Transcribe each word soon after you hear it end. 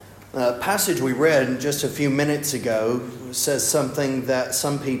The passage we read just a few minutes ago says something that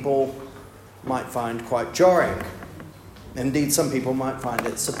some people might find quite jarring. Indeed, some people might find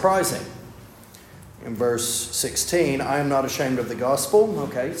it surprising. In verse 16, I am not ashamed of the gospel.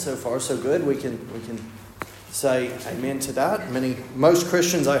 Okay, so far so good. We can say amen to that. Most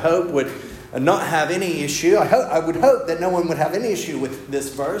Christians, I hope, would not have any issue. I would hope that no one would have any issue with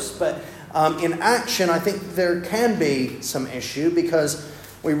this verse. But in action, I think there can be some issue because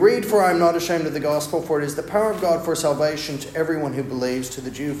we read, "For I am not ashamed of the gospel, for it is the power of God for salvation to everyone who believes, to the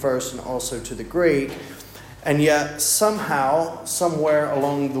Jew first and also to the Greek." And yet somehow, somewhere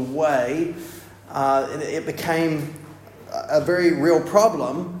along the way, it became a very real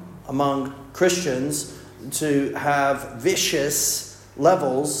problem among Christians to have vicious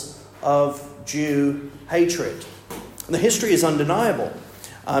levels of Jew hatred. The history is undeniable.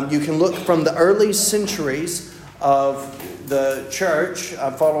 You can look from the early centuries of the church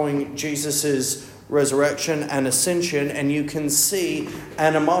following Jesus' resurrection and ascension, and you can see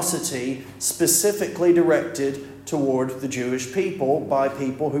animosity specifically directed toward the Jewish people by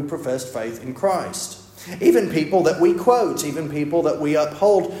people who professed faith in Christ. Even people that we quote, even people that we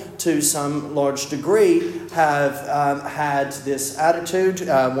uphold to some large degree have had this attitude.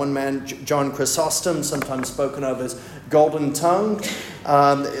 One man, John Chrysostom, sometimes spoken of as golden-tongued.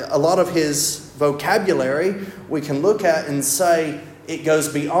 A lot of his vocabulary we can look at and say it goes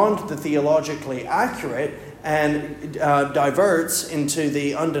beyond the theologically accurate and diverts into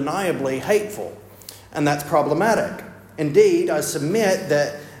the undeniably hateful. And that's problematic. Indeed, I submit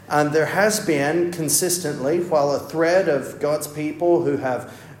that there has been consistently, while a thread of God's people who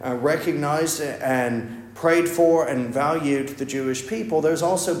have recognized and prayed for and valued the Jewish people, there's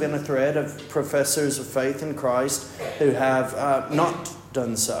also been a thread of professors of faith in Christ who have not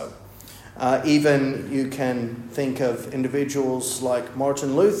done so. Even you can think of individuals like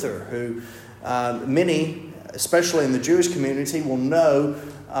Martin Luther, who many, especially in the Jewish community, will know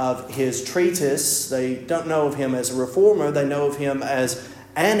of his treatise. They don't know of him as a reformer. They know of him as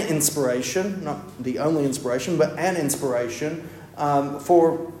an inspiration, not the only inspiration, but an inspiration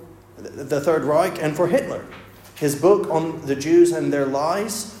for the Third Reich and for Hitler. His book on the Jews and their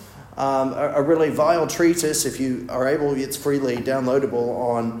lies, a really vile treatise. If you are able, it's freely downloadable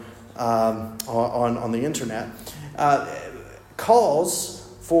on the internet. Calls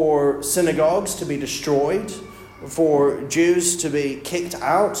for synagogues to be destroyed, for Jews to be kicked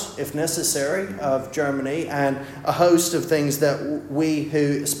out, if necessary, of Germany, and a host of things that we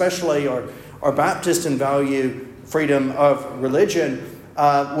who especially are Baptist and value freedom of religion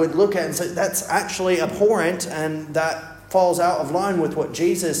would look at and say that's actually abhorrent, and that falls out of line with what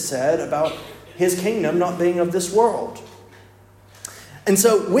Jesus said about his kingdom not being of this world. And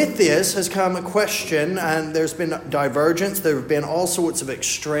so with this has come a question, and there's been divergence. There have been all sorts of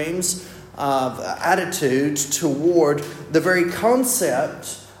extremes of attitudes toward the very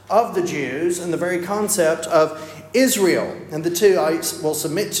concept of the Jews and the very concept of Israel. And the two, I will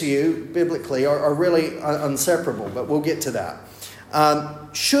submit to you, biblically, are really inseparable, but we'll get to that.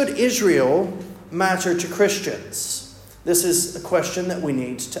 Should Israel matter to Christians? This is a question that we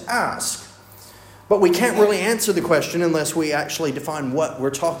need to ask. But we can't really answer the question unless we actually define what we're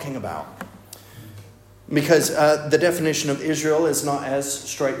talking about. Because the definition of Israel is not as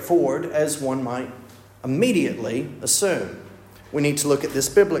straightforward as one might immediately assume. We need to look at this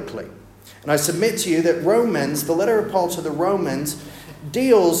biblically. And I submit to you that Romans, the letter of Paul to the Romans,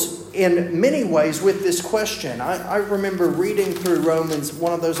 deals in many ways with this question. I remember reading through Romans,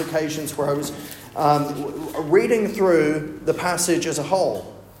 one of those occasions where I was reading through the passage as a whole.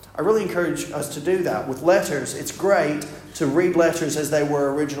 I really encourage us to do that with letters. It's great to read letters as they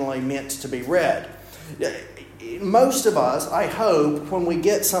were originally meant to be read. Most of us, I hope, when we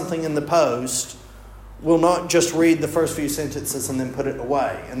get something in the post, will not just read the first few sentences and then put it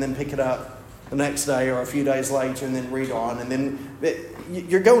away and then pick it up the next day or a few days later and then read on. And then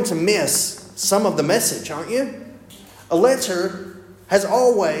you're going to miss some of the message, aren't you? A letter has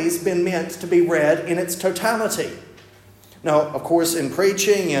always been meant to be read in its totality. Now, of course, in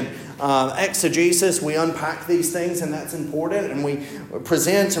preaching and exegesis, we unpack these things, and that's important, and we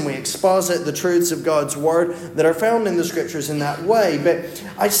present and we exposit the truths of God's Word that are found in the Scriptures in that way. But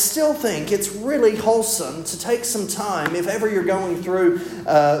I still think it's really wholesome to take some time, if ever you're going through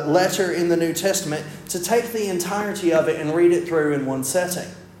a letter in the New Testament, to take the entirety of it and read it through in one setting.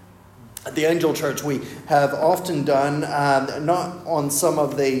 At the Angel Church, we have often done, not on some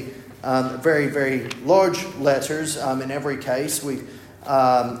of the very, very large letters in every case.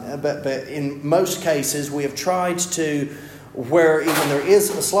 But in most cases, we have tried to, where even there is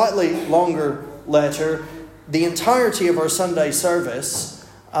a slightly longer letter, the entirety of our Sunday service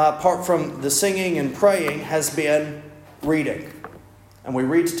apart from the singing and praying, has been reading. And we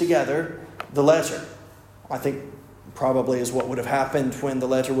read together the letter. I think probably is what would have happened when the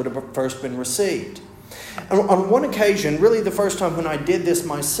letter would have first been received. And on one occasion, really the first time when I did this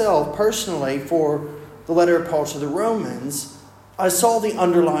myself personally for the letter of Paul to the Romans, I saw the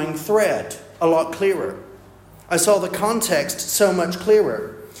underlying thread a lot clearer. I saw the context so much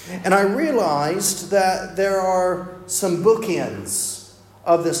clearer. And I realized that there are some bookends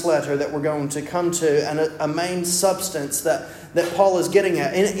of this letter that we're going to come to, and a main substance that Paul is getting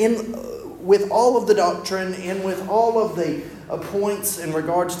at. With all of the doctrine and with all of the points in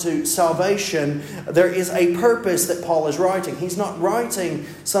regards to salvation, there is a purpose that Paul is writing. He's not writing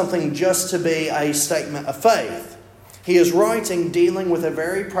something just to be a statement of faith. He is writing dealing with a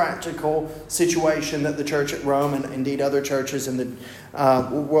very practical situation that the church at Rome and indeed other churches in the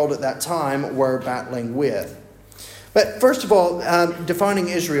world at that time were battling with. But first of all, defining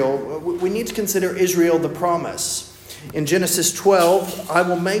Israel, we need to consider Israel the promise. In Genesis 12, I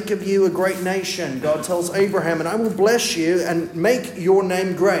will make of you a great nation. God tells Abraham, and I will bless you and make your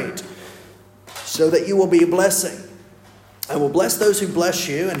name great, so that you will be a blessing. I will bless those who bless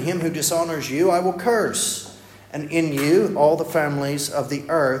you, and him who dishonors you I will curse. And in you all the families of the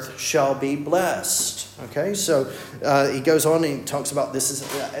earth shall be blessed. Okay, so he goes on and he talks about this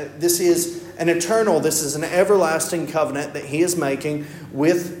is an eternal, this is an everlasting covenant that he is making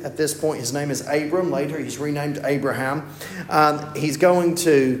with, at this point, his name is Abram. Later, he's renamed Abraham. He's going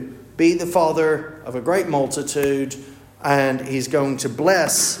to be the father of a great multitude, and he's going to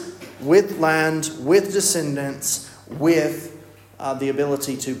bless with land, with descendants, with the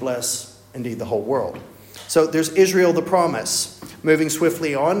ability to bless, indeed, the whole world. So there's Israel the promise. Moving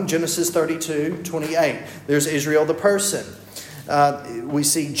swiftly on, Genesis 32:28. There's Israel the person. We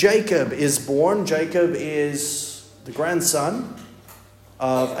see Jacob is born. Jacob is the grandson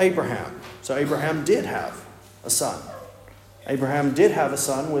of Abraham. So Abraham did have a son. Abraham did have a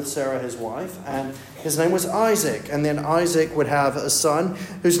son with Sarah, his wife, and his name was Isaac. And then Isaac would have a son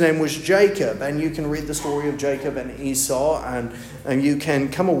whose name was Jacob. And you can read the story of Jacob and Esau, and you can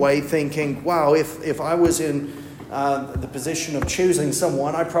come away thinking, wow, if I was in the position of choosing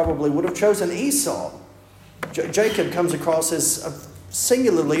someone, I probably would have chosen Esau. Jacob comes across as a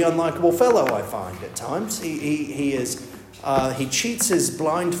singularly unlikable fellow, I find, at times. He cheats his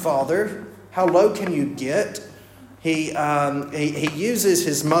blind father. How low can you get? He uses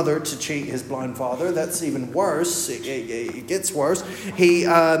his mother to cheat his blind father. That's even worse. It gets worse.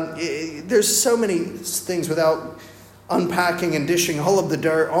 There's so many things without unpacking and dishing all of the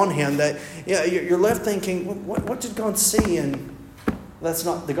dirt on him that you're left thinking, what did God see? And that's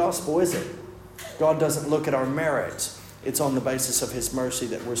not the gospel, is it? God doesn't look at our merit. It's on the basis of his mercy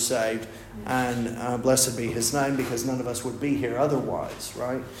that we're saved. And blessed be his name, because none of us would be here otherwise,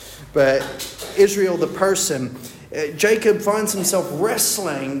 right? But Israel, the person, Jacob finds himself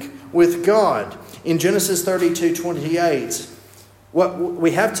wrestling with God. In Genesis 32:28, what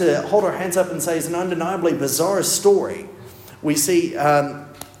we have to hold our hands up and say is an undeniably bizarre story. We see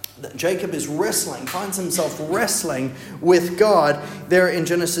that Jacob is finds himself wrestling with God there in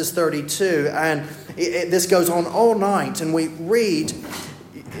Genesis 32. And this goes on all night. And we read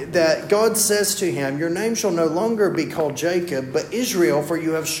that God says to him, your name shall no longer be called Jacob, but Israel, for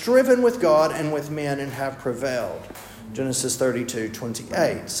you have striven with God and with men and have prevailed. Genesis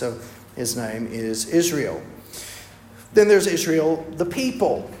 32:28. So his name is Israel. Then there's Israel, the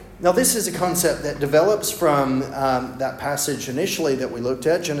people. Now this is a concept that develops from that passage initially that we looked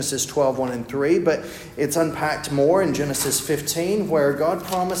at, Genesis 12:1 and 3, but it's unpacked more in Genesis 15, where God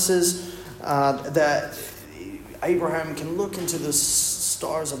promises that Abraham can look into the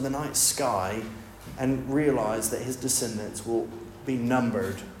stars of the night sky and realize that his descendants will be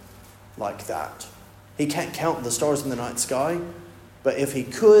numbered like that. He can't count the stars in the night sky, but if he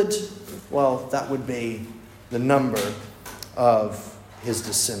could, well, that would be the number of his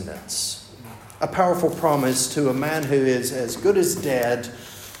descendants. A powerful promise to a man who is as good as dead.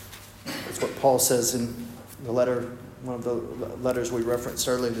 That's what Paul says in the letter, one of the letters we referenced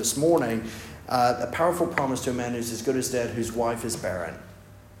earlier this morning. A powerful promise to a man who's as good as dead, whose wife is barren.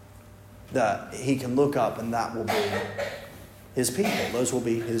 That he can look up and that will be his people. Those will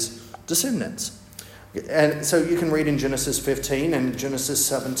be his descendants. And so you can read in Genesis 15 and Genesis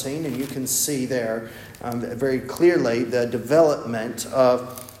 17, and you can see there very clearly the development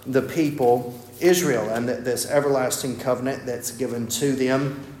of the people Israel and this everlasting covenant that's given to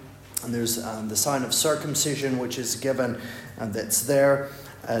them. And there's the sign of circumcision, which is given, that's there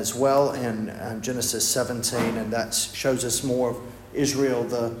as well in Genesis 17, and that shows us more of Israel,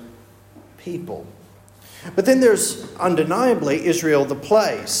 the people. But then there's undeniably Israel the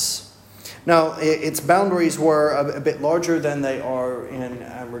place. Now, its boundaries were a bit larger than they are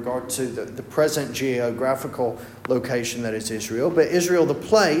in regard to the present geographical location that is Israel. But Israel the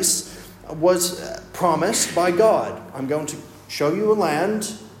place was promised by God. I'm going to show you a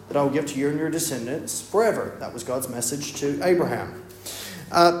land that I will give to you and your descendants forever. That was God's message to Abraham.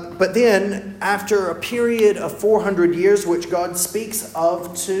 But then, after a period of 400 years, which God speaks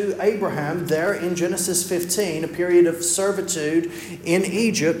of to Abraham there in Genesis 15, a period of servitude in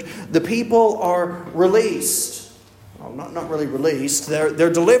Egypt, the people are released. Well, not really released.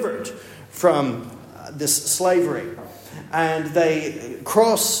 They're delivered from this slavery. And they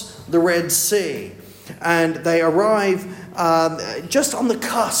cross the Red Sea. And they arrive just on the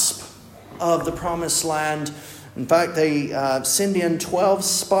cusp of the Promised Land. In fact, they send in 12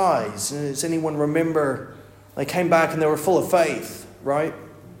 spies. Does anyone remember? They came back and they were full of faith, right?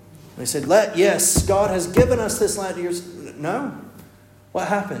 They said, yes, God has given us this land. No? What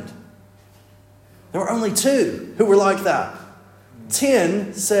happened? There were only 2 who were like that.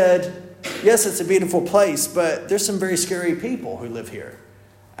 10 said, yes, it's a beautiful place, but there's some very scary people who live here.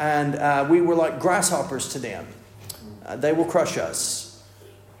 And we were like grasshoppers to them. They will crush us.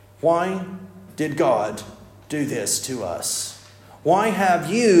 Why did God do this to us? Why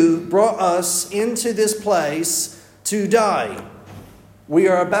have you brought us into this place to die? We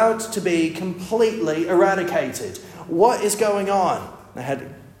are about to be completely eradicated. What is going on? They had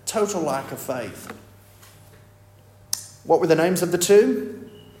a total lack of faith. What were the names of the 2?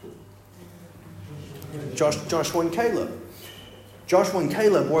 Joshua and Caleb. Joshua and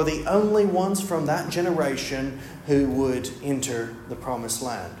Caleb were the only ones from that generation who would enter the Promised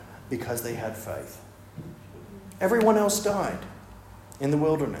Land because they had faith. Everyone else died in the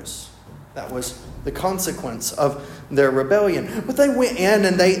wilderness. That was the consequence of their rebellion. But they went in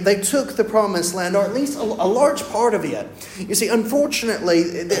and they took the Promised Land, or at least a large part of it. You see,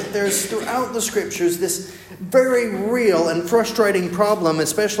 unfortunately, there's throughout the Scriptures this very real and frustrating problem,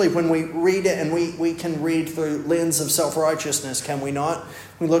 especially when we read it and we can read through lens of self-righteousness, can we not?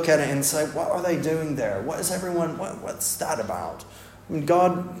 We look at it and say, what are they doing there? What's that about? I mean,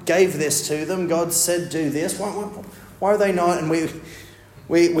 God gave this to them. God said do this. Why are they not? And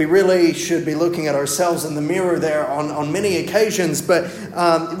we really should be looking at ourselves in the mirror there on many occasions. But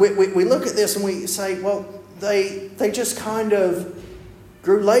we look at this and we say, well, they just kind of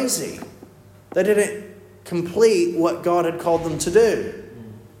grew lazy. They didn't complete what God had called them to do.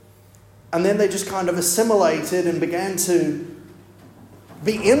 And then they just kind of assimilated and began to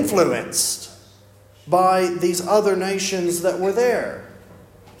be influenced by these other nations that were there,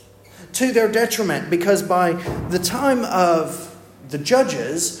 to their detriment, because by the time of the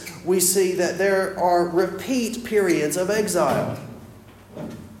Judges, we see that there are repeat periods of exile.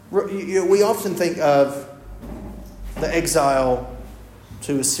 We often think of the exile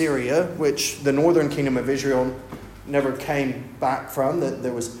to Assyria, which the northern kingdom of Israel never came back from.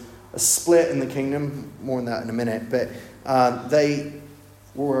 There was a split in the kingdom, more on that in a minute, but they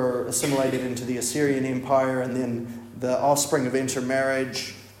were assimilated into the Assyrian Empire, and then the offspring of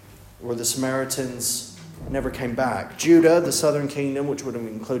intermarriage, or the Samaritans, never came back. Judah, the southern kingdom, which would have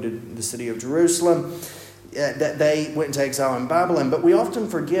included the city of Jerusalem, that they went into exile in Babylon. But we often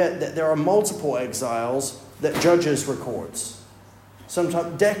forget that there are multiple exiles that Judges records.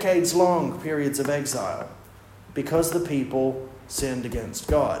 Sometimes decades-long periods of exile, because the people sinned against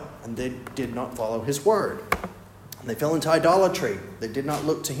God and they did not follow His word. They fell into idolatry. They did not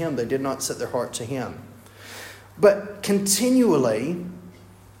look to Him. They did not set their heart to Him. But continually,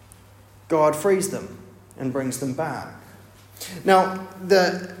 God frees them and brings them back. Now,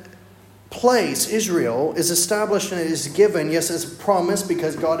 the place, Israel, is established and it is given, yes, as a promise,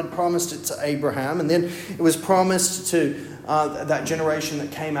 because God had promised it to Abraham, and then it was promised to that generation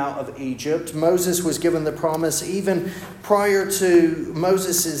that came out of Egypt. Moses was given the promise even prior to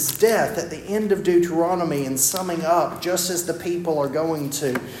Moses' death at the end of Deuteronomy, and summing up, just as the people are going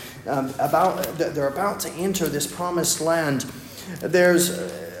to, they're about to enter this promised land. There's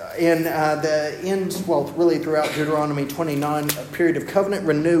in the end, well, really throughout Deuteronomy 29, a period of covenant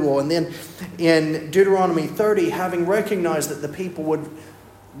renewal. And then in Deuteronomy 30, having recognized that the people would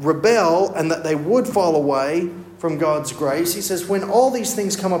rebel and that they would fall away from God's grace, he says, when all these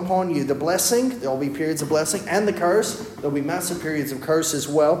things come upon you, the blessing, there will be periods of blessing, and the curse, there will be massive periods of curse as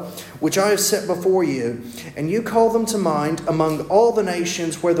well, which I have set before you, and you call them to mind among all the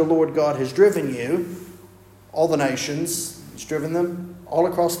nations where the Lord God has driven you. All the nations, He's driven them all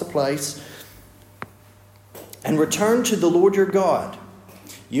across the place. And return to the Lord your God,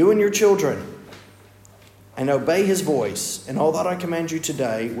 you and your children, and obey His voice in all that I command you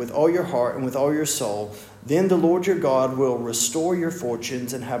today with all your heart and with all your soul, Then the Lord your God will restore your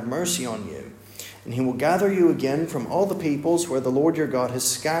fortunes and have mercy on you. And he will gather you again from all the peoples where the Lord your God has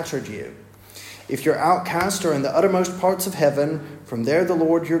scattered you. If your outcasts are in the uttermost parts of heaven, from there the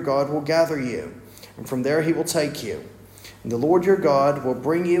Lord your God will gather you, and from there he will take you. And the Lord your God will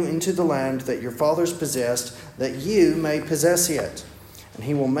bring you into the land that your fathers possessed, that you may possess it. And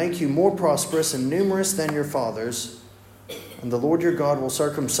he will make you more prosperous and numerous than your fathers. And the Lord your God will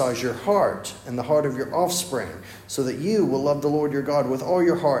circumcise your heart and the heart of your offspring, so that you will love the Lord your God with all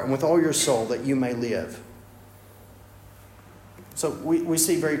your heart and with all your soul, that you may live. So we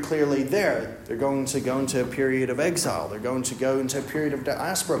see very clearly there, they're going to go into a period of exile. They're going to go into a period of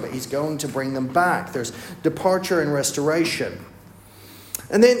diaspora, but he's going to bring them back. There's departure and restoration.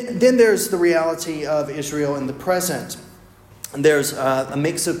 And then there's the reality of Israel in the present. And there's a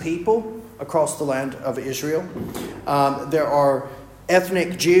mix of people across the land of Israel. There are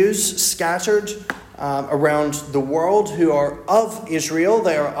ethnic Jews scattered around the world who are of Israel.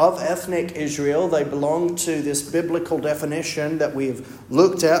 They are of ethnic Israel. They belong to this biblical definition that we've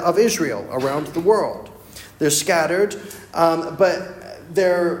looked at of Israel around the world. They're scattered, but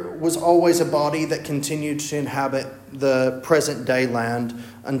there was always a body that continued to inhabit the present day land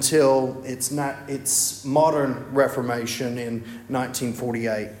until its modern Reformation in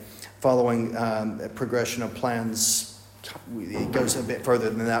 1948, following a progression of plans. It goes a bit further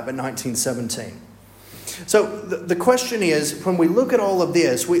than that, but 1917. So the question is, when we look at all of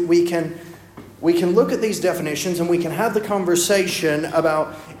this, we can look at these definitions and we can have the conversation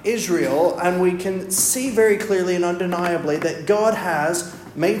about Israel, and we can see very clearly and undeniably that God has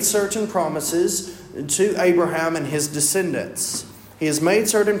made certain promises to Abraham and his descendants. He has made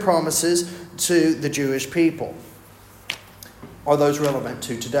certain promises to the Jewish people. Are those relevant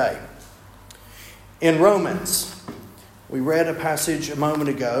to today? In Romans, we read a passage a moment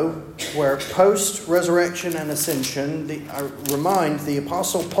ago where post-resurrection and ascension, the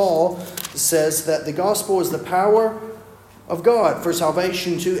Apostle Paul says that the gospel is the power of God for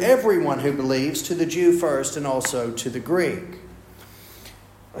salvation to everyone who believes, to the Jew first and also to the Greek.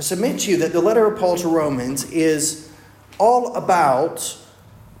 I submit to you that the letter of Paul to Romans is all about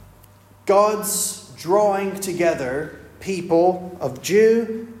God's drawing together people of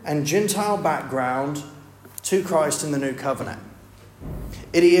Jew and Gentile background to Christ in the new covenant.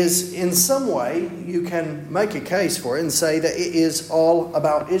 It is, in some way, you can make a case for it and say that it is all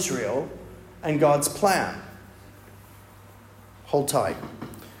about Israel and God's plan. Hold tight.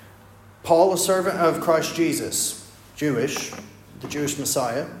 Paul, a servant of Christ Jesus, Jewish, the Jewish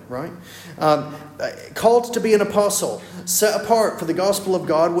Messiah, right? Called to be an apostle, set apart for the gospel of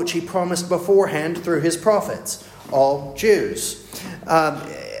God, which he promised beforehand through his prophets, all Jews.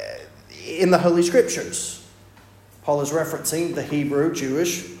 In the Holy Scriptures, Paul is referencing the Hebrew,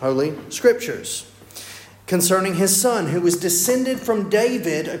 Jewish, Holy Scriptures. Concerning his son, who was descended from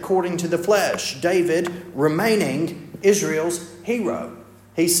David according to the flesh. David remaining Israel's hero.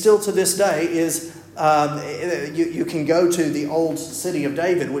 He still to this day is, you can go to the old city of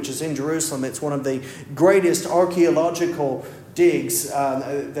David, which is in Jerusalem. It's one of the greatest archaeological digs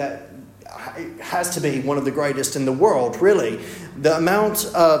that has to be one of the greatest in the world, really. The amount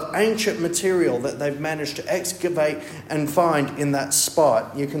of ancient material that they've managed to excavate and find in that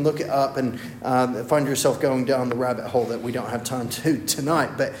spot. You can look it up and find yourself going down the rabbit hole that we don't have time to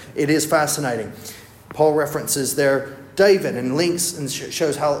tonight, but it is fascinating. Paul references there David and links and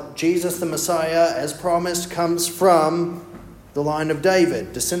shows how Jesus the Messiah, as promised, comes from the line of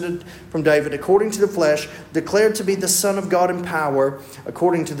David, descended from David according to the flesh, declared to be the Son of God in power,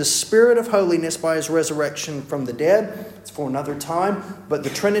 according to the Spirit of holiness by his resurrection from the dead. It's for another time, but the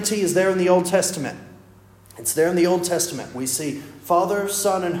Trinity is there in the Old Testament. It's there in the Old Testament. We see Father,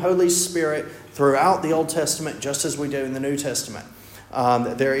 Son, and Holy Spirit throughout the Old Testament, just as we do in the New Testament.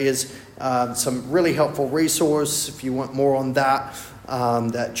 There is some really helpful resource, if you want more on that,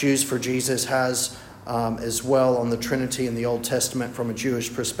 that Jews for Jesus has as well on the Trinity in the Old Testament from a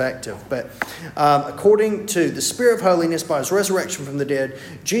Jewish perspective. But according to the Spirit of holiness by his resurrection from the dead,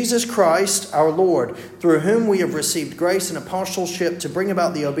 Jesus Christ our Lord, through whom we have received grace and apostleship to bring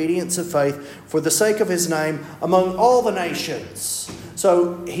about the obedience of faith for the sake of his name among all the nations.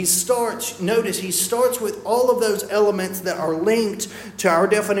 So he starts with all of those elements that are linked to our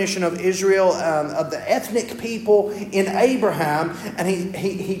definition of Israel, of the ethnic people in Abraham, and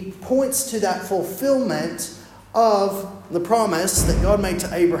he points to that fulfillment of the promise that God made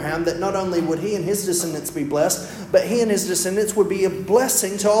to Abraham, that not only would he and his descendants be blessed, but he and his descendants would be a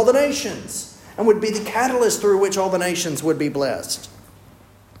blessing to all the nations, and would be the catalyst through which all the nations would be blessed,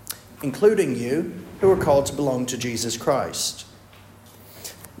 including you who are called to belong to Jesus Christ.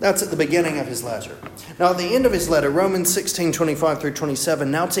 That's at the beginning of his letter. Now at the end of his letter, Romans 16:25 through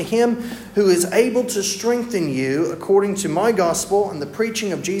 27, now to him who is able to strengthen you according to my gospel and the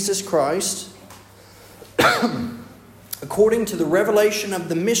preaching of Jesus Christ, according to the revelation of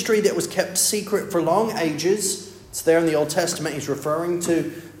the mystery that was kept secret for long ages. It's there in the Old Testament. He's referring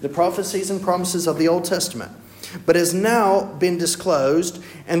to the prophecies and promises of the Old Testament. But has now been disclosed,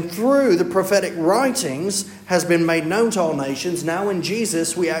 and through the prophetic writings has been made known to all nations. Now in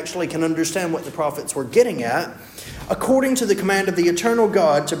Jesus we actually can understand what the prophets were getting at. According to the command of the eternal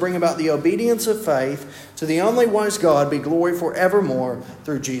God, to bring about the obedience of faith, to the only wise God be glory forevermore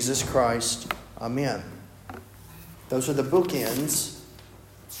through Jesus Christ. Amen. Those are the bookends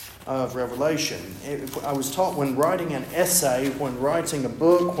of Revelation. I was taught when writing an essay, when writing a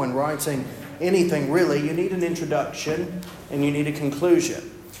book, when writing anything really, you need an introduction and you need a conclusion.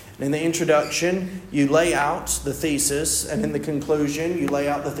 And in the introduction, you lay out the thesis, and in the conclusion, you lay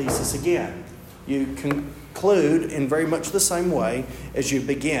out the thesis again. You conclude in very much the same way as you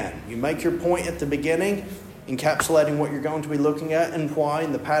begin. You make your point at the beginning, encapsulating what you're going to be looking at and why,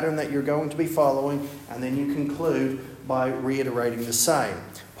 and the pattern that you're going to be following, and then you conclude by reiterating the same.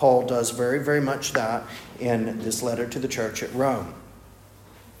 Paul does very, very much that in this letter to the church at Rome.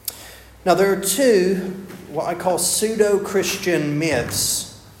 Now, there are two, what I call pseudo-Christian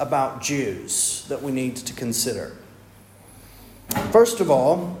myths about Jews that we need to consider. First of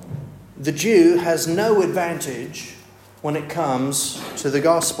all, the Jew has no advantage when it comes to the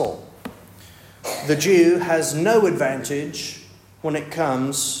gospel. The Jew has no advantage when it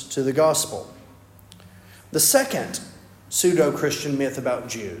comes to the gospel. The second pseudo-Christian myth about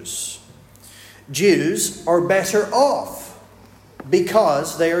Jews. Jews are better off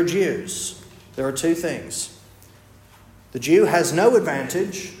because they are Jews. There are two things. The Jew has no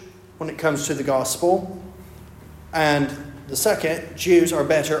advantage when it comes to the gospel. And the second, Jews are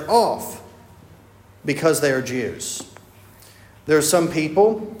better off because they are Jews. There are some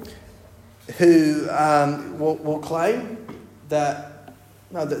people who will claim that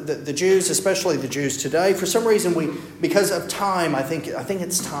the Jews, especially the Jews today, for some reason because of time, I think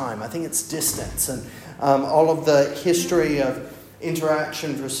it's time, I think it's distance, and all of the history of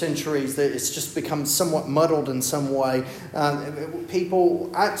interaction for centuries, that it's just become somewhat muddled in some way. People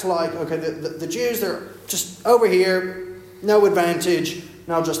act like, okay, the Jews, they're just over here, no advantage,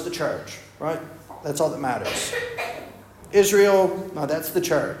 now just the church, right? That's all that matters. Israel, no, that's the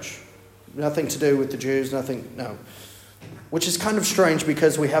church. Nothing to do with the Jews, no. Which is kind of strange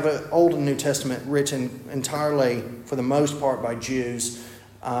because we have an Old and New Testament written entirely, for the most part, by Jews.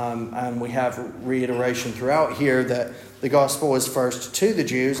 And we have reiteration throughout here that the gospel is first to the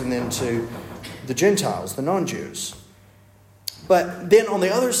Jews and then to the Gentiles, the non-Jews. But then on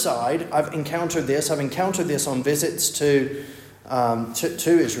the other side, I've encountered this on visits to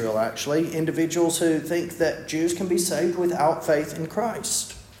Israel, actually. Individuals who think that Jews can be saved without faith in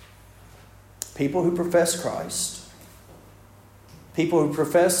Christ. People who profess Christ. People who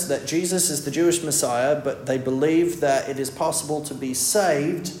profess that Jesus is the Jewish Messiah, but they believe that it is possible to be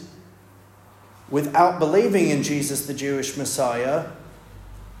saved without believing in Jesus, the Jewish Messiah,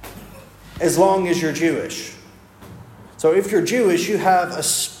 as long as you're Jewish. So if you're Jewish, you have a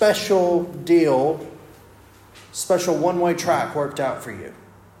special deal, special one-way track worked out for you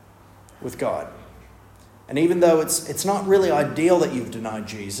with God. And even though it's not really ideal that you've denied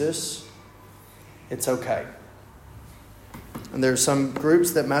Jesus, it's okay. And there are some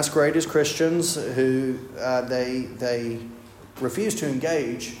groups that masquerade as Christians who they refuse to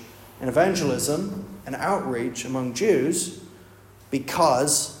engage in evangelism and outreach among Jews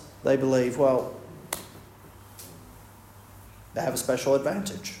because they believe, well, they have a special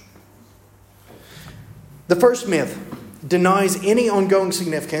advantage. The first myth denies any ongoing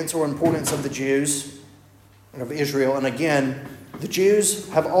significance or importance of the Jews and of Israel. And again, the Jews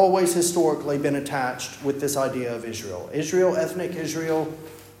have always historically been attached with this idea of Israel. Israel, ethnic Israel,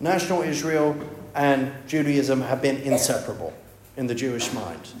 national Israel, and Judaism have been inseparable in the Jewish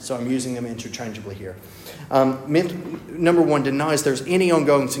mind. So I'm using them interchangeably here. Myth number one denies there's any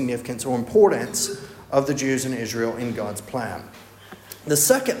ongoing significance or importance of the Jews and Israel in God's plan. The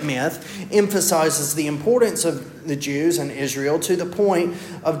second myth emphasizes the importance of the Jews and Israel to the point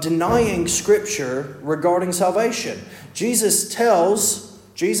of denying Scripture regarding salvation. Jesus,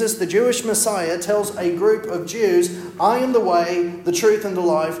 the Jewish Messiah, tells a group of Jews, I am the way, the truth, and the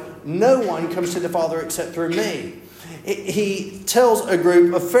life. No one comes to the Father except through me. He tells a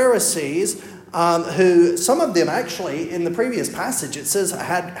group of Pharisees who, some of them actually, in the previous passage, it says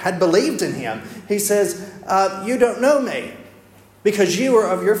had believed in him. He says, you don't know me because you are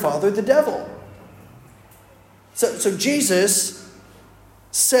of your father the devil. So Jesus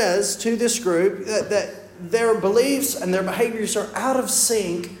says to this group that their beliefs and their behaviors are out of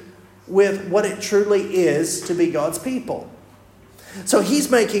sync with what it truly is to be God's people. So he's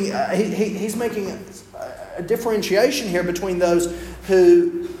making a differentiation here between those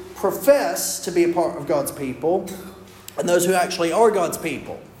who profess to be a part of God's people and those who actually are God's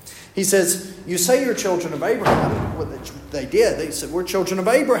people. He says, you say you're children of Abraham. Well, they did. They said, we're children of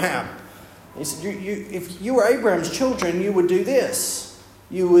Abraham. He said, if you were Abraham's children, you would do this.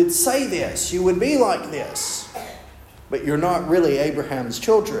 You would say this. You would be like this. But you're not really Abraham's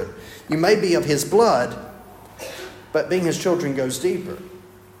children. You may be of his blood, but being his children goes deeper.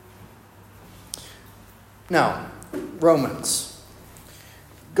 Now, Romans.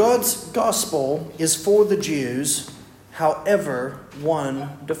 God's gospel is for the Jews, however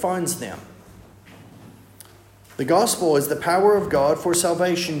one defines them. The gospel is the power of God for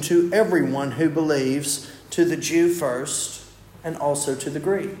salvation to everyone who believes, to the Jew first, and also to the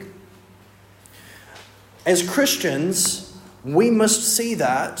Greek. As Christians, we must see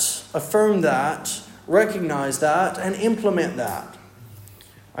that, affirm that, recognize that, and implement that.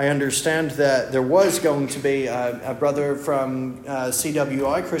 I understand that there was going to be a brother from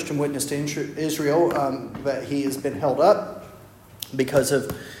CWI, Christian Witness to Israel, but he has been held up because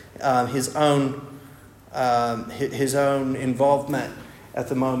of his own involvement at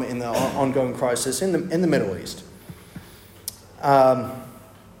the moment in the ongoing crisis in the Middle East.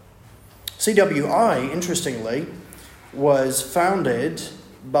 CWI, interestingly, was founded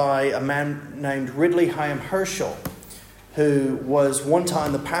by a man named Ridley Haim Herschel, who was one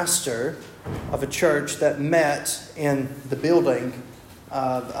time the pastor of a church that met in the building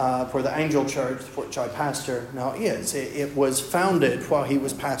for the Angel Church, which I pastor now is. It was founded while he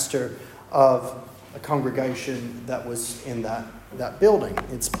was pastor of a congregation that was in that building.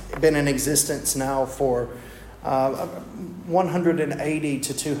 It's been in existence now for 180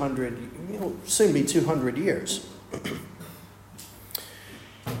 to 200, soon be 200 years.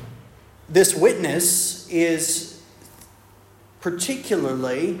 This witness is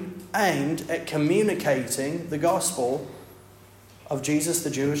particularly aimed at communicating the gospel of Jesus, the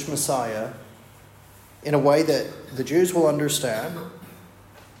Jewish Messiah, in a way that the Jews will understand,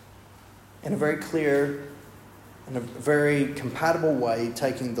 in a very clear and a very compatible way,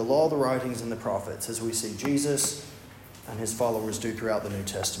 taking the law, the writings, and the prophets, as we see Jesus and his followers do throughout the New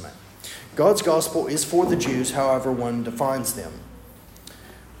Testament. God's gospel is for the Jews, however one defines them.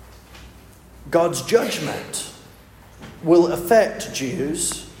 God's judgment will affect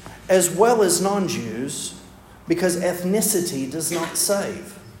Jews as well as non-Jews, because ethnicity does not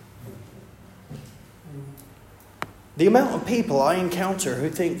save. The amount of people I encounter who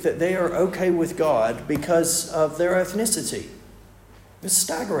think that they are okay with God because of their ethnicity is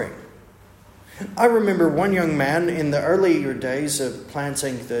staggering. I remember one young man in the earlier days of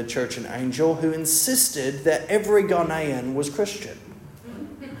planting the church in Angel who insisted that every Ghanaian was Christian.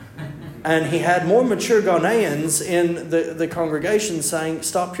 And he had more mature Ghanaians in the congregation saying,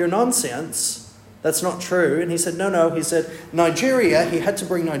 "Stop your nonsense. That's not true." And he said, no. He said, Nigeria, he had to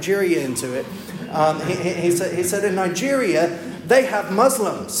bring Nigeria into it. He said, in Nigeria, they have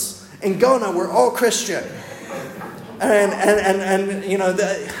Muslims. In Ghana, we're all Christian. And you know,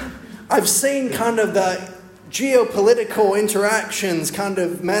 I've seen kind of the geopolitical interactions kind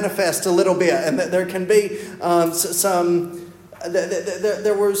of manifest a little bit, and that there can be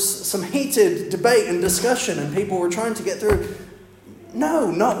there was some heated debate and discussion, and people were trying to get through.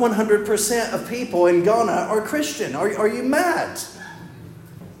 No, not 100% of people in Ghana are Christian. Are you mad?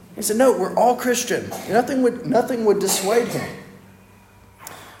 He said, no, we're all Christian. Nothing would dissuade him.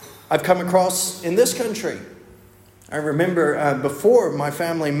 I've come across in this country. I remember before my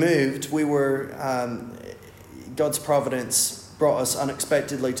family moved, we were, God's providence brought us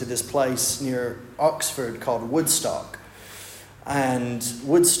unexpectedly to this place near Oxford called Woodstock. And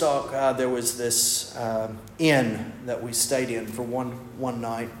Woodstock, there was this inn that we stayed in for one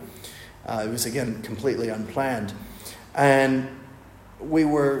night. It was, again, completely unplanned. And we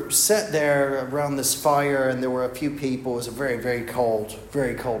were set there around this fire, and there were a few people. It was a very, very cold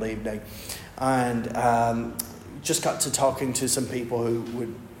evening. And just got to talking to some people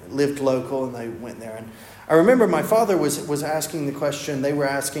who lived local, and they went there. And I remember my father was asking the question. They were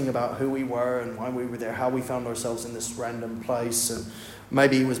asking about who we were and why we were there, how we found ourselves in this random place. And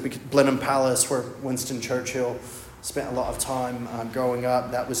maybe it was Blenheim Palace, where Winston Churchill spent a lot of time growing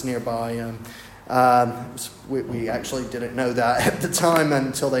up. That was nearby. We actually didn't know that at the time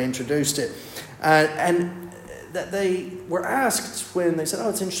until they introduced it. And that they were asked when they said, "Oh,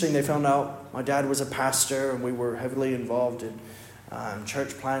 it's interesting." They found out my dad was a pastor, and we were heavily involved in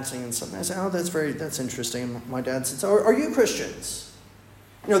church planting and something. I said, "Oh, that's interesting." And my dad said, "So are you Christians?"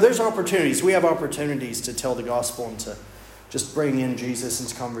 There's opportunities. We have opportunities to tell the gospel and to just bring in Jesus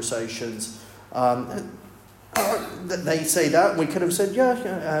into conversations. They say that. We could have said,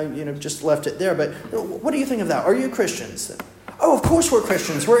 just left it there. But what do you think of that? Are you Christians? Oh, of course we're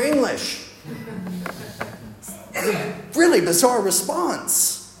Christians. We're English. Really bizarre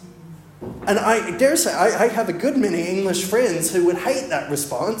response. And I dare say, I have a good many English friends who would hate that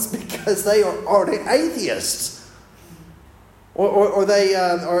response because they are already atheists. Or they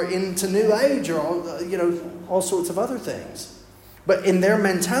are into New Age or all sorts of other things. But in their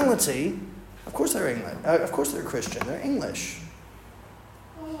mentality, of course they're English. Of course they're Christian. They're English.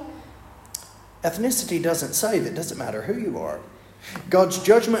 Ethnicity doesn't save. It doesn't matter who you are. God's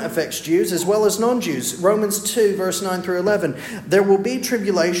judgment affects Jews as well as non-Jews. Romans 2, verse 9 through 11. There will be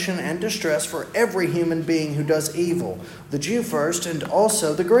tribulation and distress for every human being who does evil, the Jew first and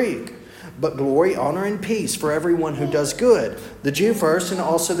also the Greek. But glory, honor, and peace for everyone who does good, the Jew first and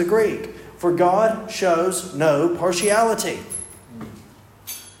also the Greek. For God shows no partiality.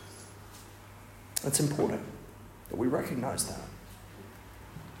 It's important that we recognize that.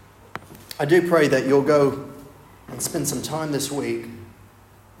 I do pray that you'll go and spend some time this week,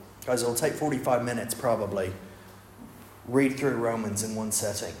 guys, it'll take 45 minutes probably, read through Romans in one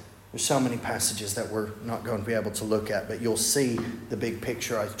setting. There's so many passages that we're not going to be able to look at, but you'll see the big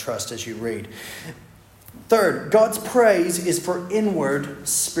picture, I trust, as you read. Third, God's praise is for inward,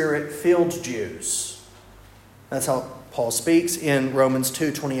 Spirit-filled Jews. That's how Paul speaks in Romans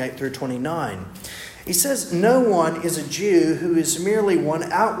 2, 28 through 29. He says, no one is a Jew who is merely one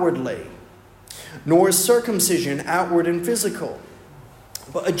outwardly, nor is circumcision outward and physical.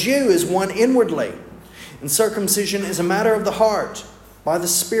 But a Jew is one inwardly, and circumcision is a matter of the heart, by the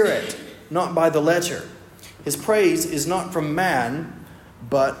Spirit, not by the letter. His praise is not from man,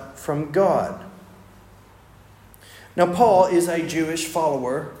 but from God. Now, Paul is a Jewish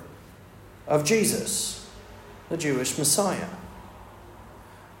follower of Jesus, the Jewish Messiah.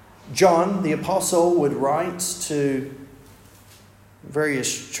 John, the apostle, would write to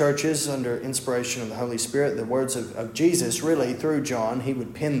various churches under inspiration of the Holy Spirit. The words of Jesus, really, through John, he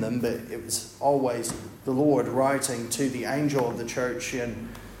would pen them, but it was always the Lord writing to the angel of the church in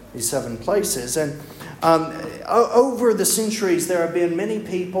these 7 places. And over the centuries, there have been many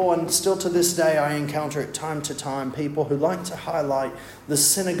people, and still to this day I encounter it time to time, people who like to highlight the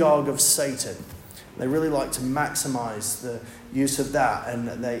synagogue of Satan. They really like to maximize the use of that, and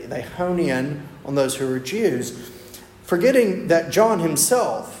they hone in on those who are Jews, forgetting that John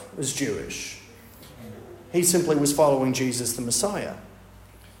himself was Jewish. He simply was following Jesus the Messiah.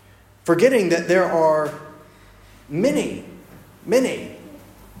 Forgetting that there are many, in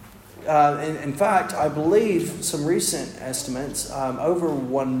fact, I believe some recent estimates, over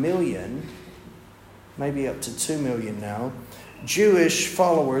 1 million, maybe up to 2 million now, Jewish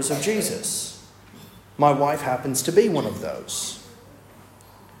followers of Jesus. My wife happens to be one of those.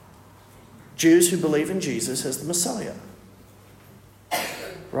 Jews who believe in Jesus as the Messiah.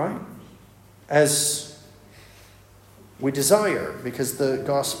 Right? As we desire, because the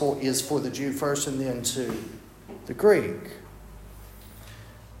gospel is for the Jew first and then to the Greek.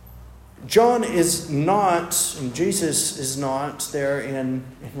 John is not, and Jesus is not there in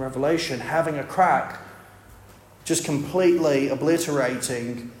Revelation, having a crack, just completely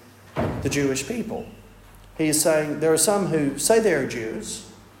obliterating the Jewish people. He is saying there are some who say they are Jews,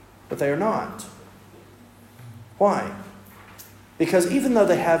 but they are not. Why? Because even though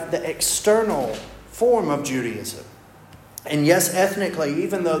they have the external form of Judaism, and yes, ethnically,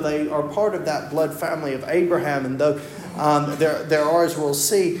 even though they are part of that blood family of Abraham, and though there are, as we'll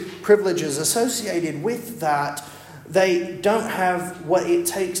see, privileges associated with that, they don't have what it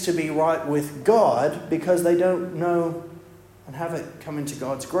takes to be right with God because they don't know and haven't come into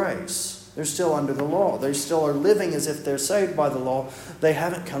God's grace. They're still under the law. They still are living as if they're saved by the law. They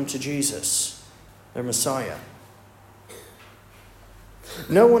haven't come to Jesus, their Messiah.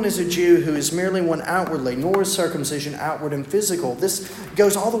 No one is a Jew who is merely one outwardly, nor is circumcision outward and physical. This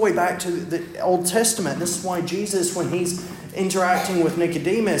goes all the way back to the Old Testament. This is why Jesus, when he's interacting with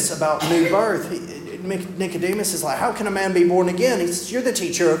Nicodemus about new birth, Nicodemus is like, how can a man be born again? He says, you're the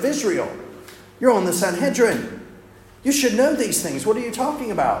teacher of Israel. You're on the Sanhedrin. You should know these things. What are you talking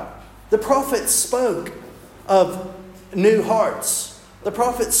about? The prophets spoke of new hearts. The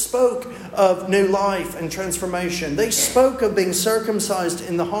prophets spoke of new life and transformation. They spoke of being circumcised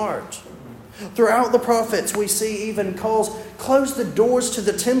in the heart. Throughout the prophets, we see even calls, close the doors to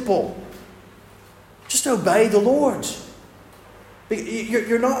the temple. Just obey the Lord.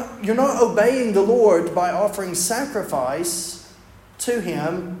 You're not obeying the Lord by offering sacrifice to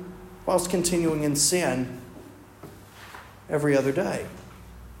Him whilst continuing in sin every other day.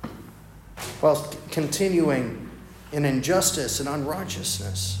 whilst continuing in injustice and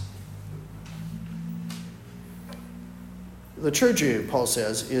unrighteousness. The true Jew, Paul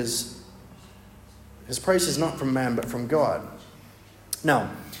says, his praise is not from man but from God.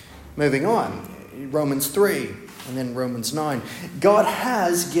 Now, moving on, Romans 3 and then Romans 9. God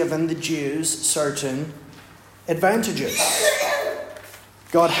has given the Jews certain advantages.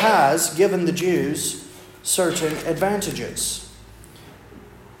 God has given the Jews certain advantages.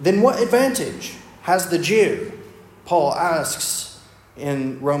 Then what advantage has the Jew? Paul asks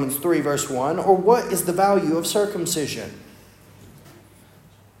in Romans 3 verse 1, or what is the value of circumcision?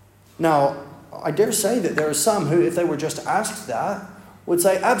 Now, I dare say that there are some who, if they were just asked that, would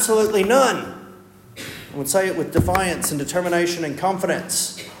say absolutely none. Would say it with defiance and determination and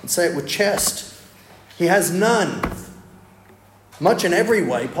confidence. Would say it with chest. He has none. Much in every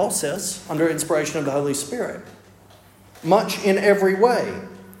way, Paul says, under inspiration of the Holy Spirit. Much in every way.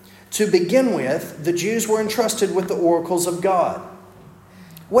 To begin with, the Jews were entrusted with the oracles of God.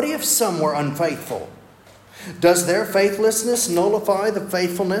 What if some were unfaithful? Does their faithlessness nullify the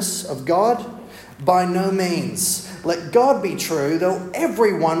faithfulness of God? By no means. Let God be true, though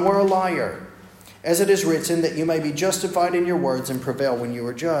everyone were a liar. As it is written, that you may be justified in your words and prevail when you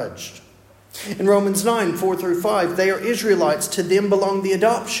are judged. In Romans 9, 4 through 5, they are Israelites. To them belong the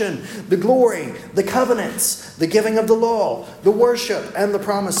adoption, the glory, the covenants, the giving of the law, the worship, and the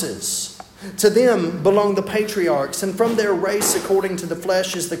promises. To them belong the patriarchs, and from their race according to the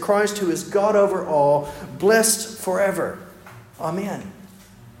flesh is the Christ who is God over all, blessed forever. Amen.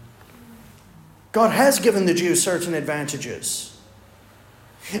 God has given the Jews certain advantages.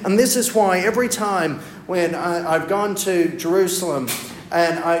 And this is why every time when I've gone to Jerusalem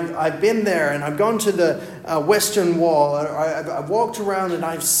and I've been there and I've gone to the Western Wall, I've walked around and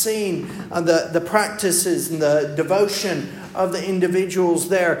I've seen the practices and the devotion of the individuals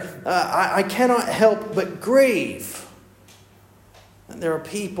there, I cannot help but grieve. And there are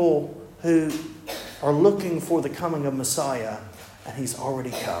people who are looking for the coming of Messiah, and he's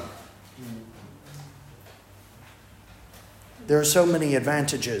already come. There are so many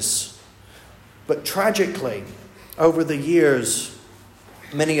advantages. But tragically, over the years,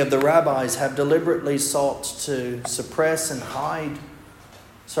 many of the rabbis have deliberately sought to suppress and hide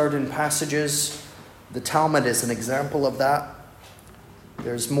certain passages. The Talmud is an example of that.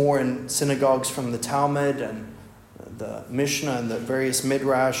 There's more in synagogues from the Talmud and the Mishnah and the various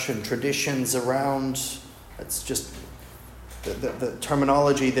midrash and traditions around. It's just the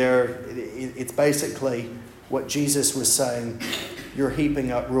terminology there. It's basically what Jesus was saying. You're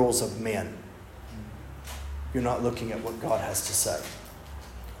heaping up rules of men. You're not looking at what God has to say.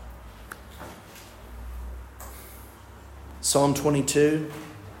 Psalm 22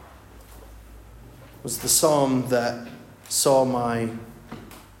 was the psalm that saw my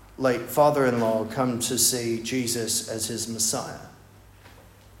late father-in-law come to see Jesus as his Messiah.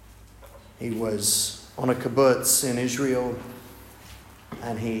 He was on a kibbutz in Israel,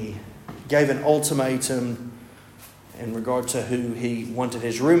 and he gave an ultimatum in regard to who he wanted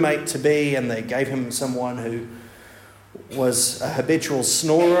his roommate to be, and they gave him someone who was a habitual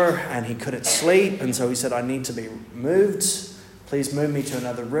snorer and he couldn't sleep, and so he said, I need to be moved. Please move me to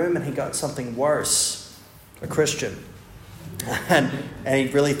another room. And he got something worse, a Christian. And he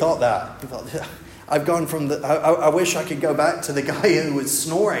really thought that. He thought, I've gone from I wish I could go back to the guy who was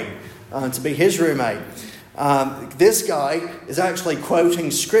snoring to be his roommate. This guy is actually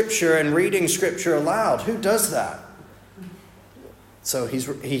quoting Scripture and reading Scripture aloud. Who does that? So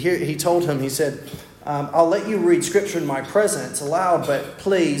he told him, he said, I'll let you read Scripture in my presence aloud, but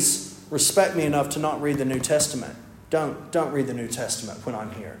please respect me enough to not read the New Testament. Don't read the New Testament when I'm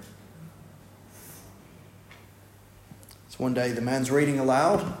here. So one day the man's reading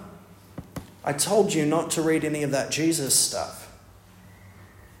aloud. I told you not to read any of that Jesus stuff.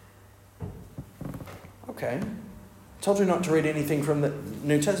 Okay. I told you not to read anything from the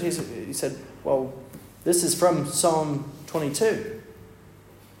New Testament. He said, well, this is from Psalm 22.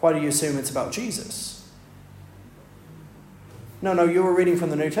 Why do you assume it's about Jesus? No, you were reading from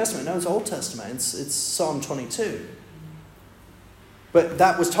the New Testament. No, it's Old Testament. It's Psalm 22. But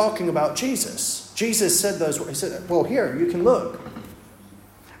that was talking about Jesus. Jesus said those words. He said, well, here, you can look.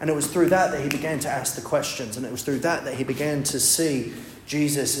 And it was through that he began to ask the questions. And it was through that he began to see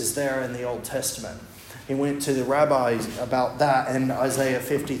Jesus is there in the Old Testament. He went to the rabbis about that and Isaiah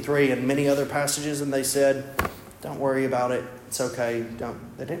 53 and many other passages, and they said, don't worry about it. It's okay.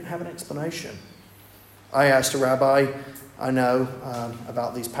 They didn't have an explanation. I asked a rabbi I know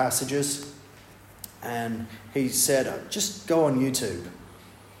about these passages, and he said, just go on YouTube.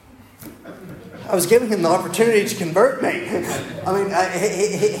 I was giving him the opportunity to convert me. I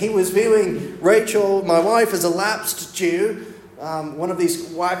mean, he was viewing Rachel, my wife, as a lapsed Jew, one of these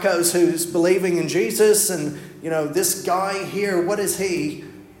wackos who's believing in Jesus. And, this guy here, what is he?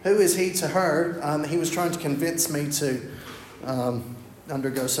 Who is he to her? He was trying to convince me to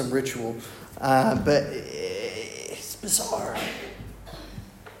undergo some ritual. But it's bizarre.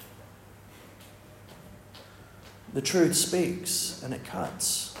 The truth speaks and it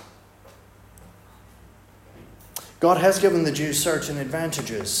cuts. God has given the Jews certain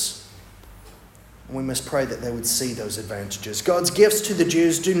advantages. And we must pray that they would see those advantages. God's gifts to the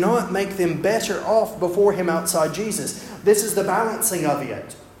Jews do not make them better off before Him outside Jesus. This is the balancing of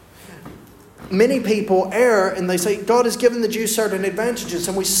it. Many people err and they say, God has given the Jews certain advantages,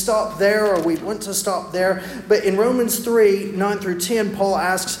 and we stop there, or we want to stop there. But in Romans 3, 9 through 10, Paul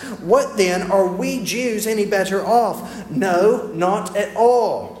asks, what then? Are we Jews any better off? No, not at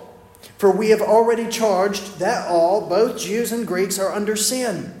all. For we have already charged that all, both Jews and Greeks, are under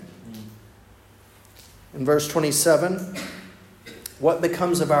sin. In verse 27, what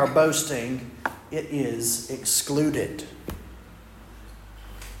becomes of our boasting? It is excluded.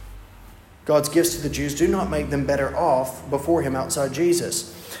 God's gifts to the Jews do not make them better off before Him outside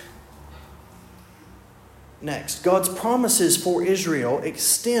Jesus. Next, God's promises for Israel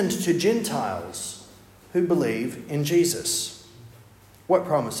extend to Gentiles who believe in Jesus. What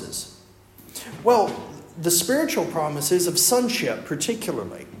promises? Well, the spiritual promises of sonship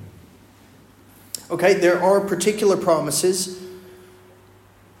particularly. Okay, there are particular promises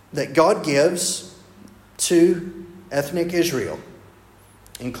that God gives to ethnic Israel,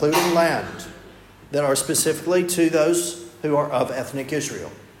 including land, that are specifically to those who are of ethnic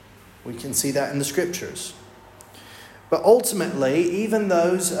Israel. We can see that in the Scriptures. But ultimately, even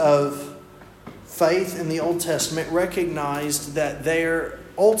those of faith in the Old Testament recognized that their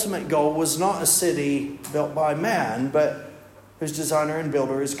ultimate goal was not a city built by man, but whose designer and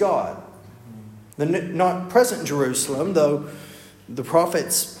builder is God. Not present Jerusalem, though the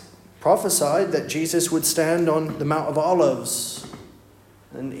prophets prophesied that Jesus would stand on the Mount of Olives.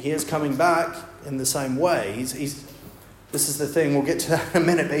 And He is coming back in the same way. This is the thing, we'll get to that in a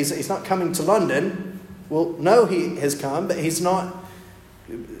minute, but he's not coming to London. Well, no, He has come, but He's not.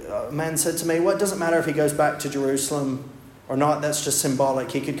 A man said to me, well, it doesn't matter if He goes back to Jerusalem or not. That's just symbolic.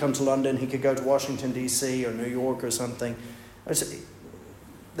 He could come to London. He could go to Washington, D.C. or New York or something.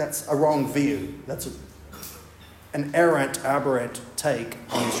 That's a wrong view. That's an aberrant take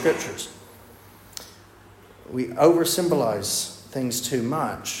on the Scriptures. We over-symbolize things too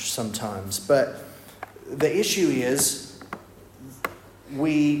much sometimes. But the issue is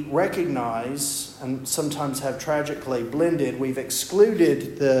we recognize, and sometimes have tragically blended, we've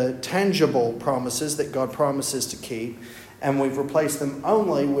excluded the tangible promises that God promises to keep, and we've replaced them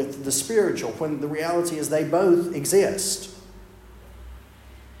only with the spiritual, when the reality is they both exist.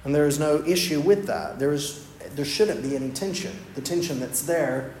 And there is no issue with that. There shouldn't be any tension. The tension that's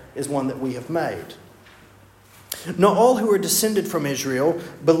there is one that we have made. Not all who are descended from Israel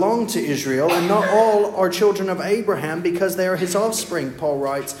belong to Israel, and not all are children of Abraham because they are his offspring, Paul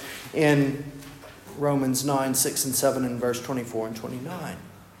writes in Romans 9, 6 and 7 and verse 24 and 29.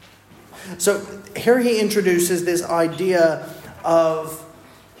 So here he introduces this idea of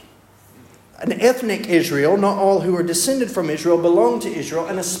an ethnic Israel. Not all who are descended from Israel belong to Israel,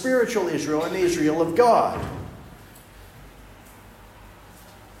 and a spiritual Israel, an Israel of God.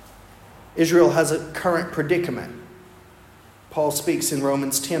 Israel has a current predicament. Paul speaks in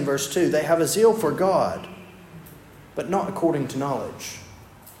Romans 10 verse 2. They have a zeal for God, but not according to knowledge.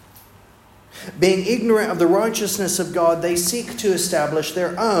 Being ignorant of the righteousness of God, they seek to establish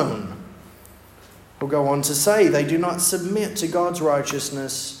their own. He'll go on to say they do not submit to God's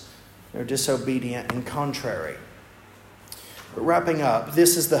righteousness. They're disobedient and contrary. But wrapping up,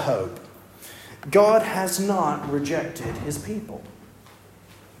 this is the hope. God has not rejected His people.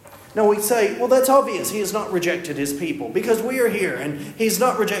 Now we say, well, that's obvious. He has not rejected His people because we are here and He's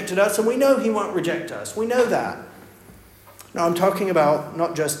not rejected us, and we know He won't reject us. We know that. Now I'm talking about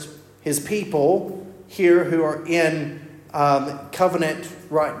not just His people here who are in covenant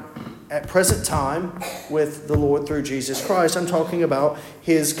right at present time with the Lord through Jesus Christ. I'm talking about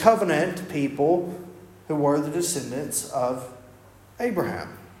His covenant people who were the descendants of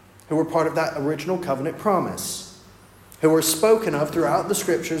Abraham, who were part of that original covenant promise, who were spoken of throughout the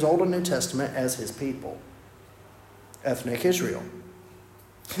Scriptures, Old and New Testament, as His people, ethnic Israel.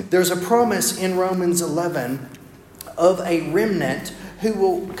 There's a promise in Romans 11 of a remnant who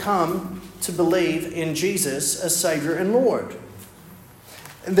will come to believe in Jesus as Savior and Lord.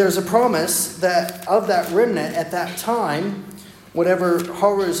 And there's a promise that of that remnant at that time Whatever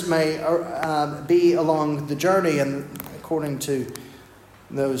horrors may be along the journey, and according to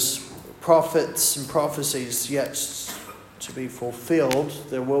those prophets and prophecies yet to be fulfilled,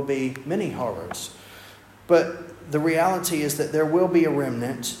 there will be many horrors. But the reality is that there will be a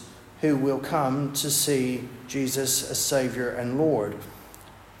remnant who will come to see Jesus as Savior and Lord.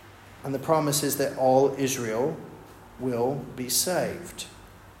 And the promise is that all Israel will be saved.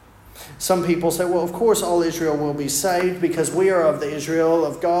 Some people say, well, of course all Israel will be saved because we are of the Israel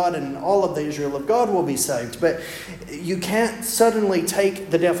of God and all of the Israel of God will be saved. But you can't suddenly take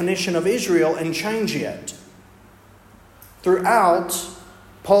the definition of Israel and change it. Throughout,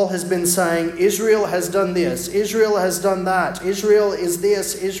 Paul has been saying, Israel has done this, Israel has done that, Israel is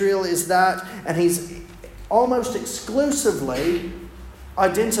this, Israel is that, and he's almost exclusively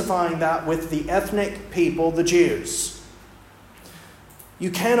identifying that with the ethnic people, the Jews. You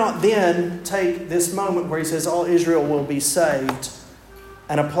cannot then take this moment where he says all Israel will be saved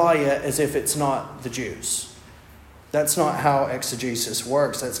and apply it as if it's not the Jews. That's not how exegesis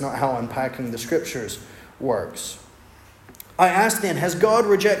works. That's not how unpacking the scriptures works. I ask then, has God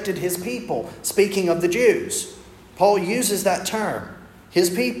rejected his people? Speaking of the Jews, Paul uses that term, his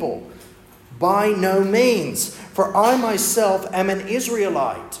people. By no means, for I myself am an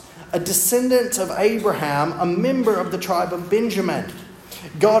Israelite, a descendant of Abraham, a member of the tribe of Benjamin.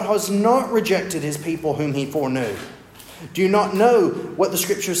 God has not rejected his people whom he foreknew. Do you not know what the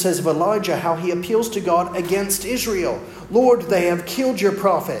scripture says of Elijah, how he appeals to God against Israel? Lord, they have killed your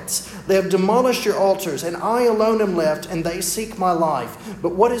prophets. They have demolished your altars, and I alone am left, and they seek my life.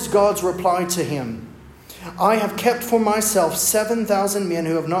 But what is God's reply to him? I have kept for myself 7,000 men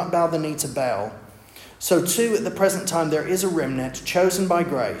who have not bowed the knee to Baal. So too, at the present time, there is a remnant chosen by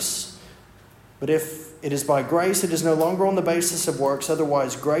grace. But if it is by grace, it is no longer on the basis of works.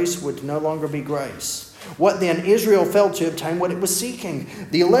 Otherwise, grace would no longer be grace. What then? Israel failed to obtain what it was seeking.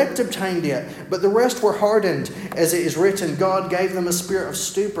 The elect obtained it, but the rest were hardened. As it is written, God gave them a spirit of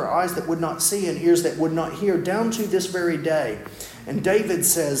stupor, eyes that would not see and ears that would not hear, down to this very day. And David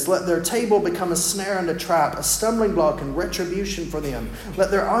says, let their table become a snare and a trap, a stumbling block and retribution for them.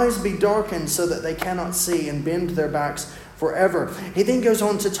 Let their eyes be darkened so that they cannot see, and bend their backs forever. He then goes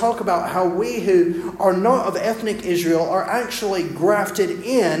on to talk about how we who are not of ethnic Israel are actually grafted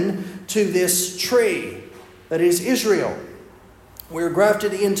in to this tree that is Israel. We're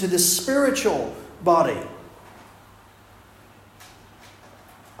grafted into this spiritual body.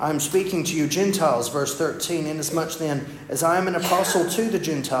 I'm speaking to you Gentiles, verse 13, inasmuch then as I am an apostle to the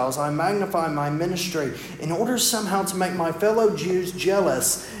Gentiles, I magnify my ministry in order somehow to make my fellow Jews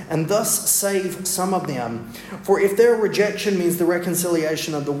jealous and thus save some of them. For if their rejection means the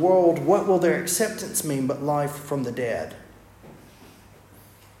reconciliation of the world, what will their acceptance mean but life from the dead?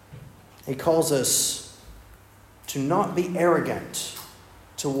 He calls us to not be arrogant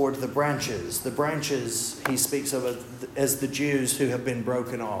toward the branches. The branches he speaks of as the Jews who have been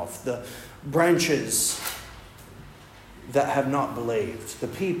broken off. The branches that have not believed. The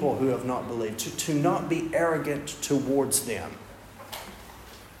people who have not believed. To not be arrogant towards them.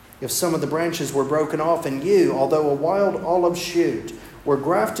 If some of the branches were broken off and you, although a wild olive shoot, were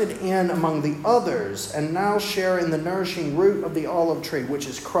grafted in among the others and now share in the nourishing root of the olive tree, which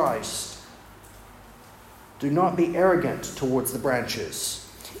is Christ, do not be arrogant towards the branches.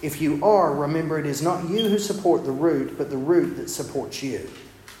 If you are, remember it is not you who support the root, but the root that supports you.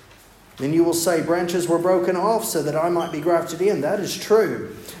 Then you will say, branches were broken off so that I might be grafted in. That is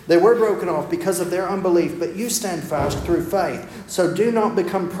true. They were broken off because of their unbelief, but you stand fast through faith. So do not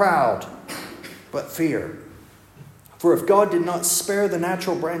become proud, but fear. For if God did not spare the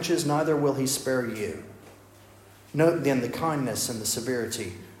natural branches, neither will he spare you. Note then the kindness and the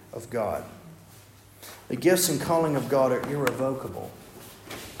severity of God. The gifts and calling of God are irrevocable.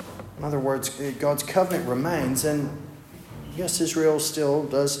 In other words, God's covenant remains, and yes, Israel still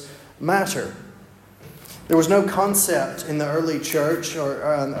does matter. There was no concept in the early church or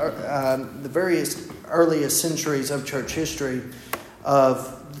the various earliest centuries of church history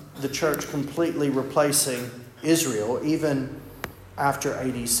of the church completely replacing Israel, even after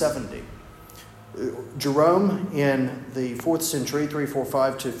AD 70. Jerome in the 4th century,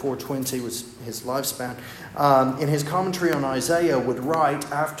 345 to 420 was his lifespan, in his commentary on Isaiah would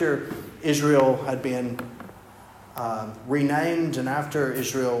write, after Israel had been renamed and after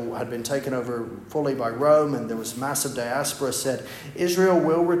Israel had been taken over fully by Rome and there was massive diaspora, said, Israel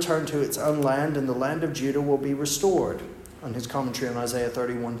will return to its own land and the land of Judah will be restored, on his commentary on Isaiah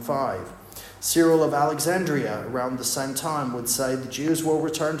 31:5. Cyril of Alexandria, around the same time, would say the Jews will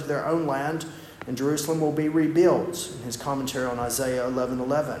return to their own land and Jerusalem will be rebuilt, in his commentary on Isaiah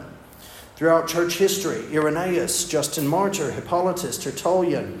 11:11. Throughout church history, Irenaeus, Justin Martyr, Hippolytus,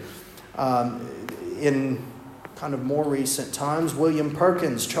 Tertullian. In kind of more recent times, William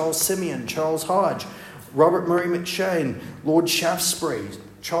Perkins, Charles Simeon, Charles Hodge, Robert Murray McCheyne, Lord Shaftesbury,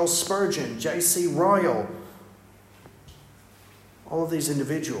 Charles Spurgeon, J.C. Ryle. All of these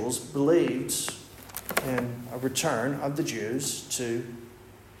individuals believed in a return of the Jews to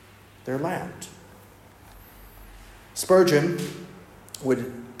their land. Spurgeon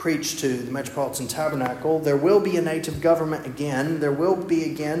would preach to the Metropolitan Tabernacle, there will be a native government again, there will be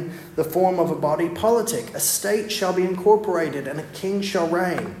again the form of a body politic, a state shall be incorporated, and a king shall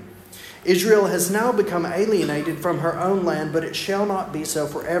reign. Israel has now become alienated from her own land, but it shall not be so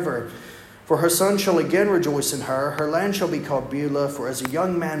forever. For her son shall again rejoice in her, her land shall be called Beulah, for as a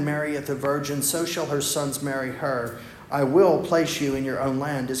young man marrieth a virgin, so shall her sons marry her. I will place you in your own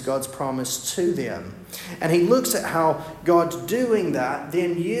land, is God's promise to them. And he looks at how God doing that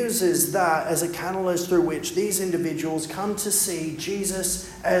then uses that as a catalyst through which these individuals come to see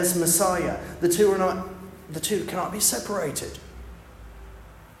Jesus as Messiah. The two cannot be separated.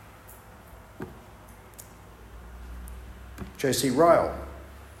 J.C. Ryle.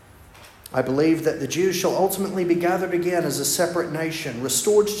 I believe that the Jews shall ultimately be gathered again as a separate nation,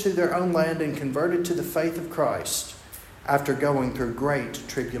 restored to their own land and converted to the faith of Christ after going through great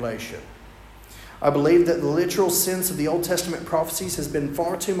tribulation. I believe that the literal sense of the Old Testament prophecies has been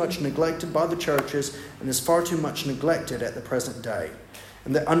far too much neglected by the churches and is far too much neglected at the present day.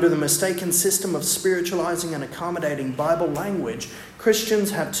 And that under the mistaken system of spiritualizing and accommodating Bible language, Christians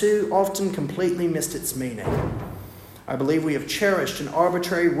have too often completely missed its meaning. I believe we have cherished an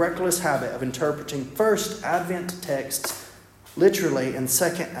arbitrary, reckless habit of interpreting first Advent texts literally and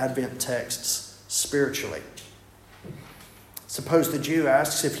second Advent texts spiritually. Suppose the Jew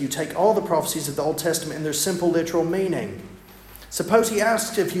asks if you take all the prophecies of the Old Testament in their simple literal meaning. Suppose he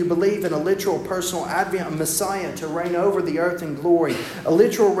asks if you believe in a literal personal advent of Messiah to reign over the earth in glory, a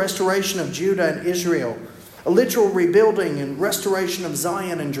literal restoration of Judah and Israel, a literal rebuilding and restoration of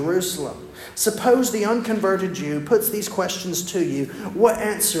Zion and Jerusalem. Suppose the unconverted Jew puts these questions to you. What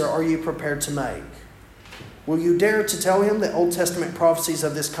answer are you prepared to make? Will you dare to tell him that Old Testament prophecies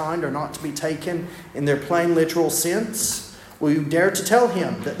of this kind are not to be taken in their plain literal sense? Will you dare to tell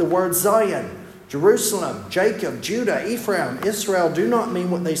him that the words Zion, Jerusalem, Jacob, Judah, Ephraim, Israel do not mean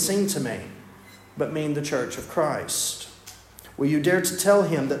what they seem to mean, but mean the church of Christ? Will you dare to tell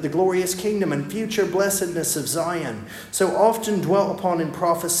him that the glorious kingdom and future blessedness of Zion, so often dwelt upon in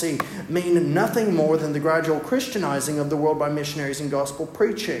prophecy, mean nothing more than the gradual Christianizing of the world by missionaries and gospel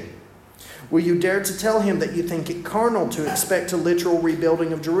preaching? Will you dare to tell him that you think it carnal to expect a literal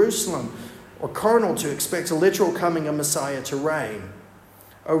rebuilding of Jerusalem, or carnal to expect a literal coming of Messiah to reign?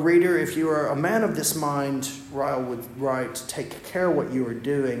 O reader, if you are a man of this mind, Ryle would write, take care what you are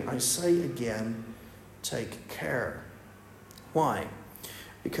doing. I say again, take care. Why?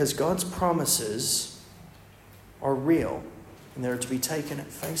 Because God's promises are real and they're to be taken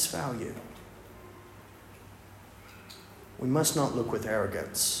at face value. We must not look with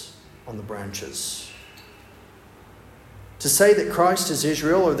arrogance on the branches. To say that Christ is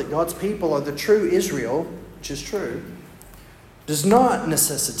Israel or that God's people are the true Israel, which is true, does not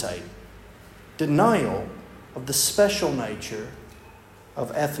necessitate denial of the special nature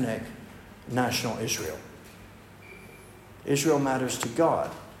of ethnic national Israel. Israel matters to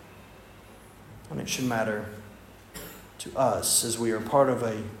God, and it should matter to us as we are part of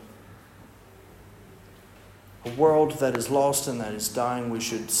a world that is lost and that is dying. We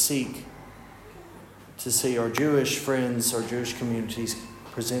should seek to see our Jewish friends, our Jewish communities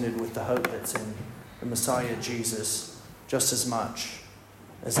presented with the hope that's in the Messiah Jesus just as much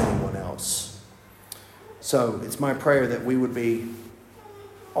as anyone else. So it's my prayer that we would be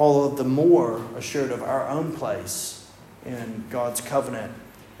all of the more assured of our own place in God's covenant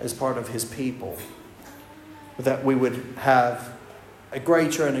as part of his people, that we would have a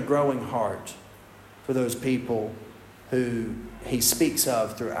greater and a growing heart for those people who he speaks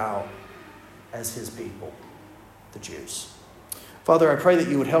of throughout as his people, the Jews. Father, I pray that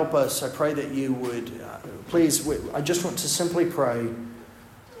you would help us. I pray that you would, please, I just want to simply pray,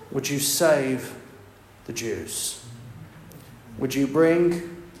 would you save the Jews? Would you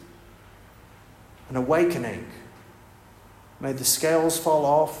bring an awakening? May the scales fall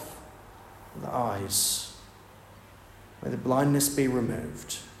off the eyes. May the blindness be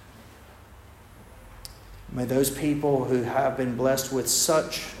removed. May those people who have been blessed with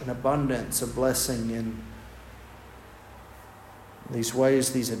such an abundance of blessing in these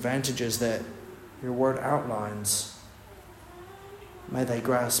ways, these advantages that your word outlines, may they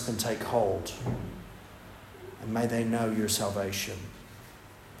grasp and take hold, and may they know your salvation.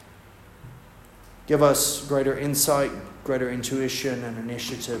 Give us greater insight, greater intuition and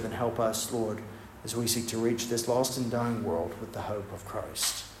initiative, and help us, Lord, as we seek to reach this lost and dying world with the hope of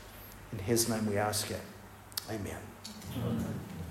Christ. In his name we ask it. Amen.